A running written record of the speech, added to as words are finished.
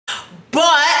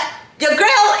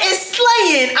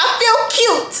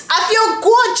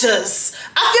gorgeous.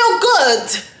 I feel good.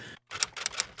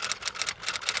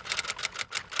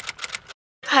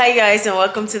 Hi guys, and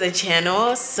welcome to the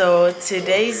channel. So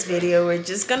today's video, we're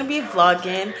just gonna be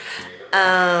vlogging.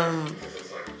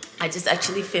 I just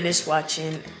actually finished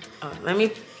watching, let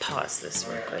me pause this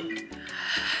real quick.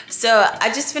 So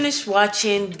I just finished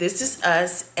watching This Is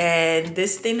Us, and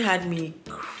this thing had me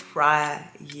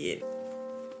crying.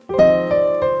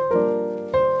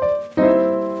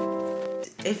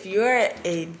 If you're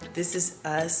a This Is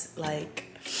Us like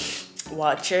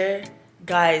watcher,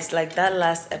 guys, like that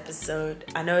last episode,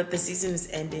 I know the season is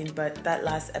ending, but that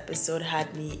last episode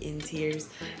had me in tears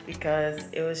because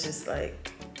it was just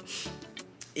like,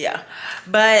 yeah.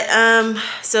 But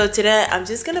so today we're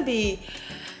just gonna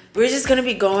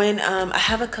be going. I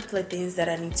have a couple of things that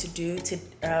I need to do to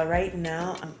right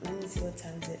now. Let me see, what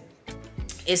time is it?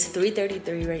 It's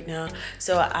 3:33 right now.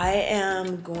 So I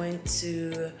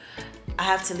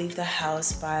have to leave the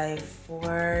house by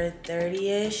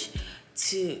 4:30ish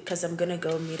because I'm gonna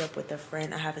go meet up with a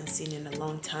friend I haven't seen in a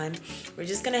long time. We're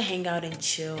just gonna hang out and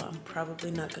chill. I'm probably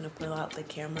not gonna pull out the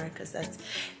camera because that's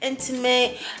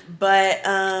intimate, but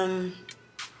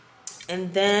and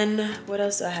then what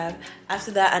else do I have? After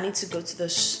that, I need to go to the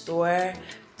store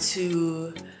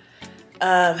to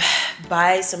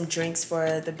buy some drinks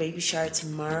for the baby shower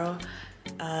tomorrow.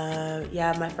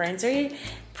 Yeah, my friends are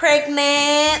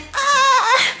pregnant.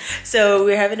 So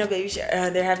we're having a baby shower.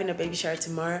 They're having a baby shower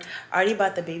tomorrow. I already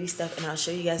bought the baby stuff, and I'll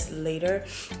show you guys later.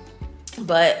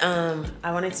 But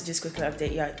I wanted to just quickly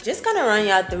update y'all, just kind of run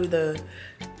y'all through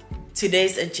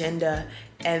today's agenda.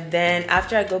 And then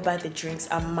after I go buy the drinks,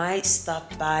 I might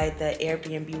stop by the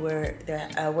Airbnb where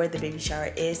the baby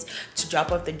shower is to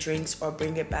drop off the drinks or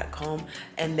bring it back home.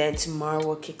 And then tomorrow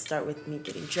we'll kickstart with me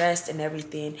getting dressed and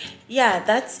everything. Yeah,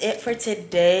 that's it for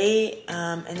today.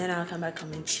 And then I'll come back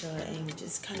home and chill and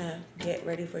just kind of get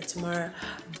ready for tomorrow.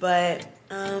 But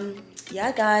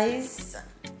yeah, guys.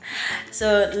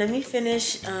 So let me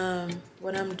finish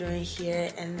what I'm doing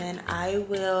here, and then I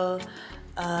will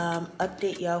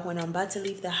update y'all when I'm about to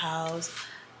leave the house.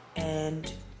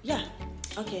 And yeah,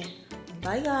 okay,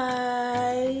 bye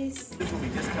guys.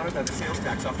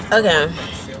 Okay,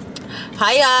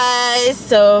 hi guys,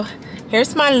 so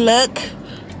here's my look.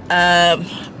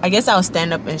 I guess I'll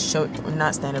stand up and show,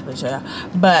 not stand up and show y'all,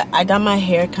 but I got my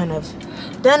hair kind of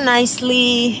done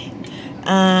nicely.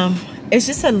 It's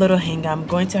just a little hangout. I'm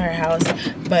going to her house,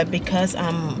 but because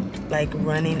I'm like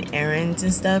running errands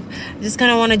and stuff, I just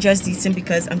kind of want to dress decent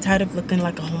because I'm tired of looking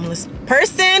like a homeless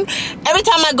person every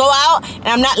time I go out. And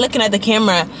I'm not looking at the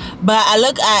camera, but I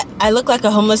look like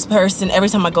a homeless person every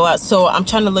time I go out. So I'm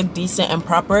trying to look decent and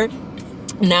proper.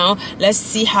 Now let's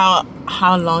see how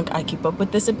long I keep up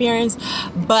with this appearance,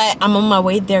 but I'm on my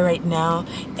way there right now,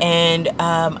 and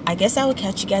I guess I will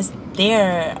catch you guys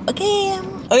there. Okay,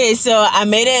 so I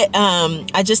made it.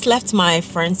 I just left my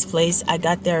friend's place. I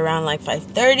got there around like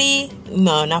 5:30.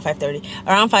 No, not 5:30,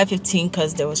 around 5:15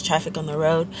 because there was traffic on the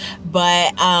road.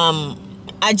 But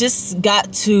I just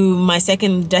got to my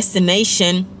second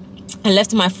destination. I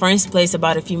left my friend's place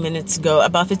about 15 minutes ago. I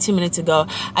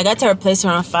got to her place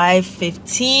around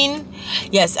 5:15.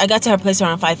 Yes, I got to her place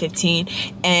around 5:15,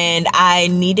 and I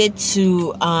needed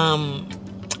to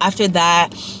after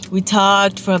that we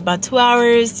talked for about 2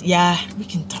 hours. Yeah, we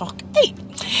can talk. Hey.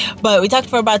 But we talked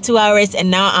for about 2 hours,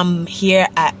 and now I'm here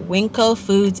at Winkle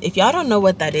Foods. If y'all don't know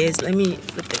what that is, let me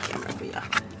flip the camera for y'all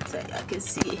so y'all can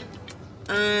see.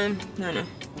 No.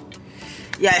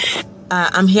 Yeah.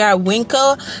 I'm here at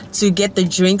Winkle to get the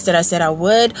drinks that I said I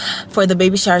would for the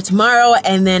baby shower tomorrow.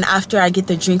 And then after I get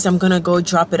the drinks, I'm gonna go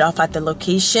drop it off at the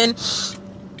location,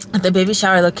 at the baby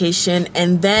shower location.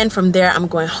 And then from there, I'm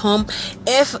going home.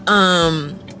 If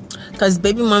because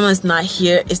baby mama is not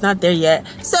here, it's not there yet.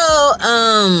 So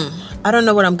I don't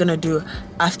know what I'm gonna do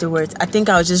afterwards. I think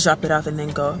I'll just drop it off and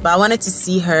then go. But I wanted to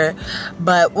see her,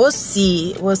 but we'll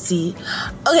see.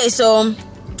 Okay, so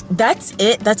that's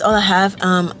it. That's all I have.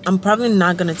 I'm probably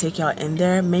not gonna take y'all in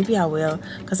there. Maybe I will,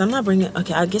 because I'm not bringing.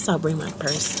 Okay, I guess I'll bring my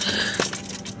purse.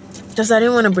 Just I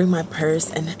didn't want to bring my purse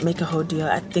and make a whole deal.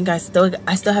 I think I still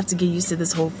have to get used to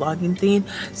this whole vlogging thing.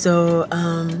 So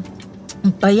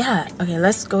but yeah, okay,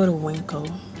 let's go to Winkle.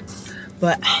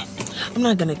 But I'm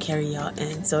not gonna carry y'all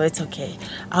in, so it's okay.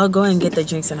 I'll go and get the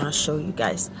drinks and I'll show you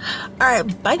guys. All right,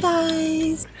 bye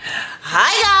guys.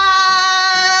 Hi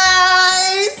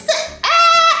guys.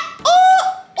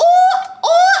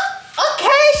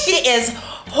 She is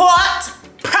hot,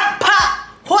 proper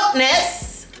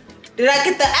hotness. Did I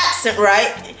get the accent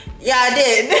right? Yeah, I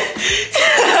did.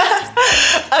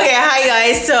 Okay, hi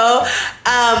guys. So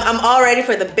I'm all ready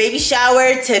for the baby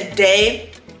shower today.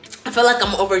 I feel like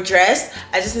I'm overdressed.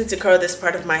 I just need to curl this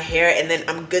part of my hair and then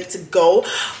I'm good to go.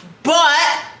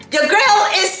 But your girl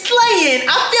is slaying.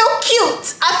 I feel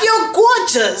cute. I feel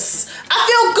gorgeous. I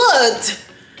feel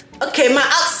good. Okay, my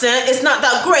accent is not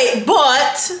that great,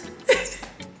 but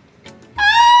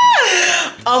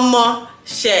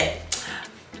shit.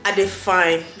 I did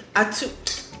fine.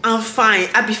 I'm fine.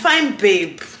 I be fine,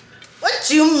 babe. What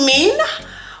do you mean?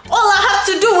 All I have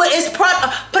to do is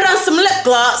put on some lip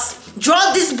gloss,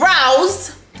 draw these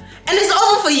brows, and it's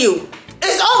over for you.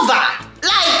 It's over.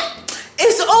 Like,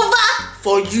 it's over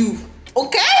for you.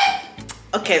 Okay?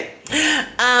 Okay.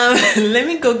 Let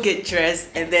me go get dressed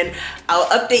and then I'll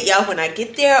update y'all when I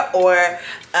get there, or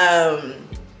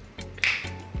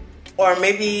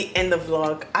maybe in the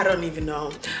vlog. I don't even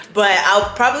know, but I'll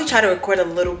probably try to record a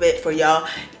little bit for y'all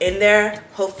in there,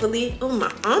 hopefully. Oh,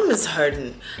 my arm is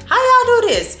hurting. How y'all do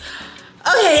this?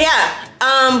 Okay, yeah.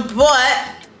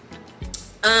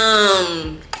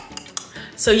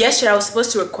 So yesterday I was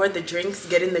supposed to record the drinks,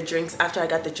 getting the drinks. After I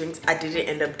got the drinks, I didn't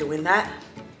end up doing that.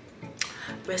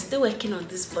 We're still working on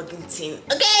this vlogging thing,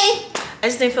 okay? I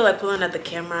just didn't feel like pulling out the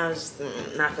camera. I was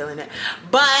just not feeling it.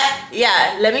 But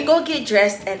yeah, let me go get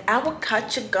dressed and I will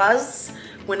catch you guys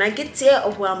when I get there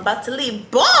or when I'm about to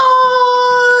leave.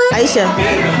 Bye! Aisha,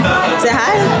 say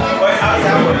hi.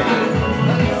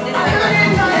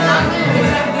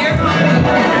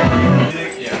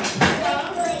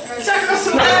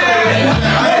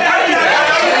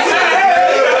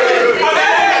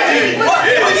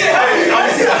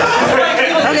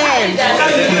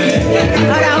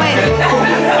 Hold on, wait.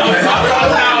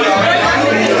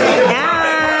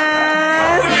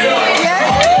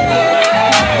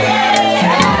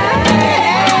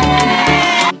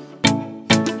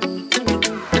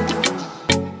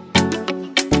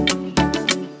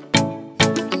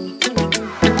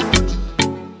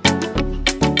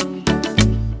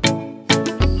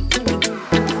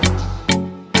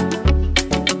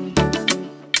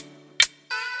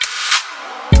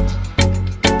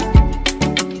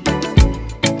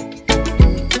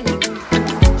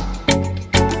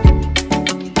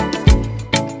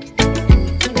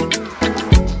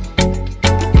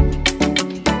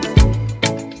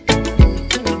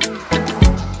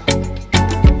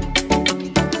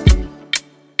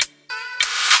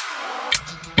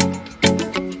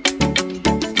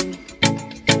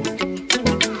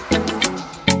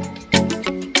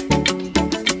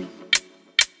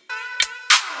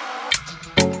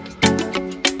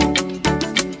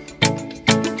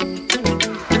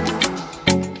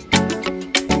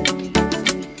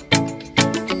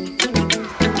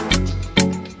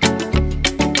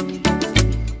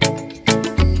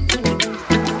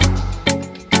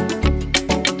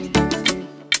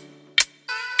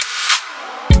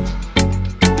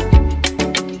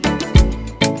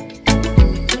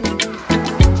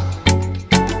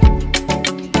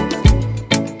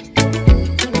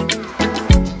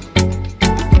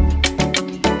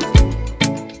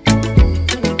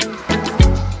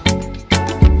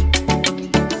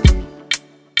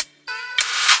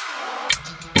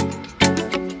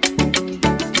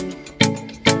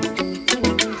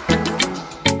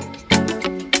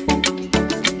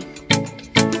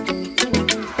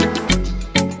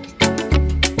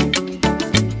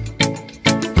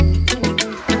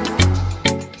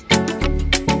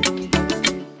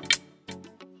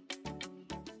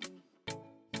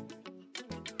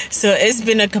 So it's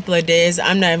been a couple of days.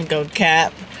 I'm not even gonna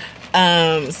cap.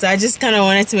 So I just kind of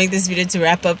wanted to make this video to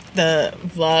wrap up the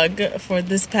vlog for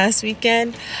this past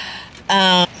weekend.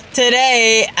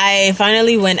 Today I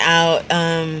finally went out.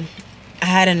 I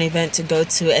had an event to go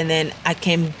to and then I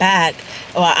came back.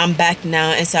 Well, I'm back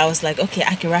now, and so I was like, okay,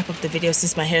 I can wrap up the video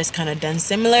since my hair is kind of done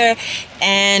similar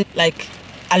and like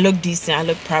I look decent, I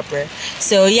look proper.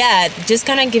 So yeah, just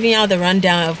kind of giving y'all the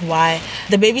rundown of why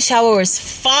the baby shower was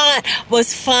fun.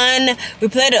 We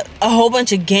played a whole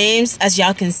bunch of games, as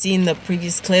y'all can see in the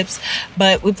previous clips,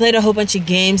 but we played a whole bunch of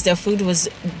games. Their food was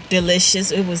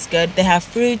delicious. It was good. They have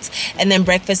fruits and then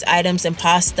breakfast items and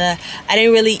pasta. I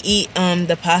didn't really eat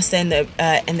the pasta and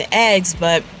the eggs,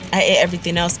 but I ate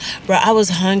everything else. Bro, I was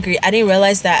hungry. I didn't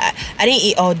realize that I didn't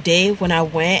eat all day when I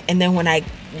went, and then when I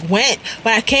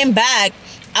came back,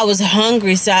 I was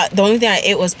hungry, so the only thing I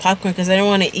ate was popcorn because I didn't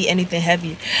want to eat anything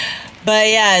heavy. But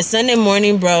yeah, Sunday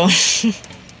morning, bro,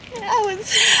 I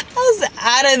was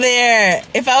out of there.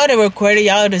 If I would have recorded,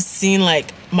 y'all would have seen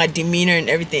like my demeanor and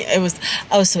everything. I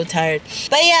was so tired.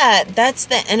 But yeah, that's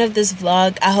the end of this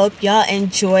vlog. I hope y'all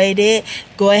enjoyed it.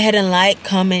 Go ahead and like,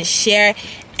 comment, share,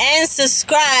 and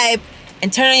subscribe,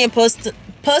 and turn on your post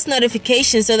post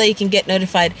notifications so that you can get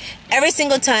notified every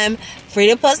single time free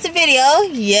to post a video.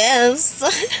 Yes.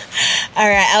 All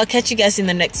right, I'll catch you guys in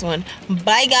the next one.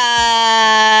 Bye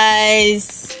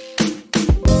guys.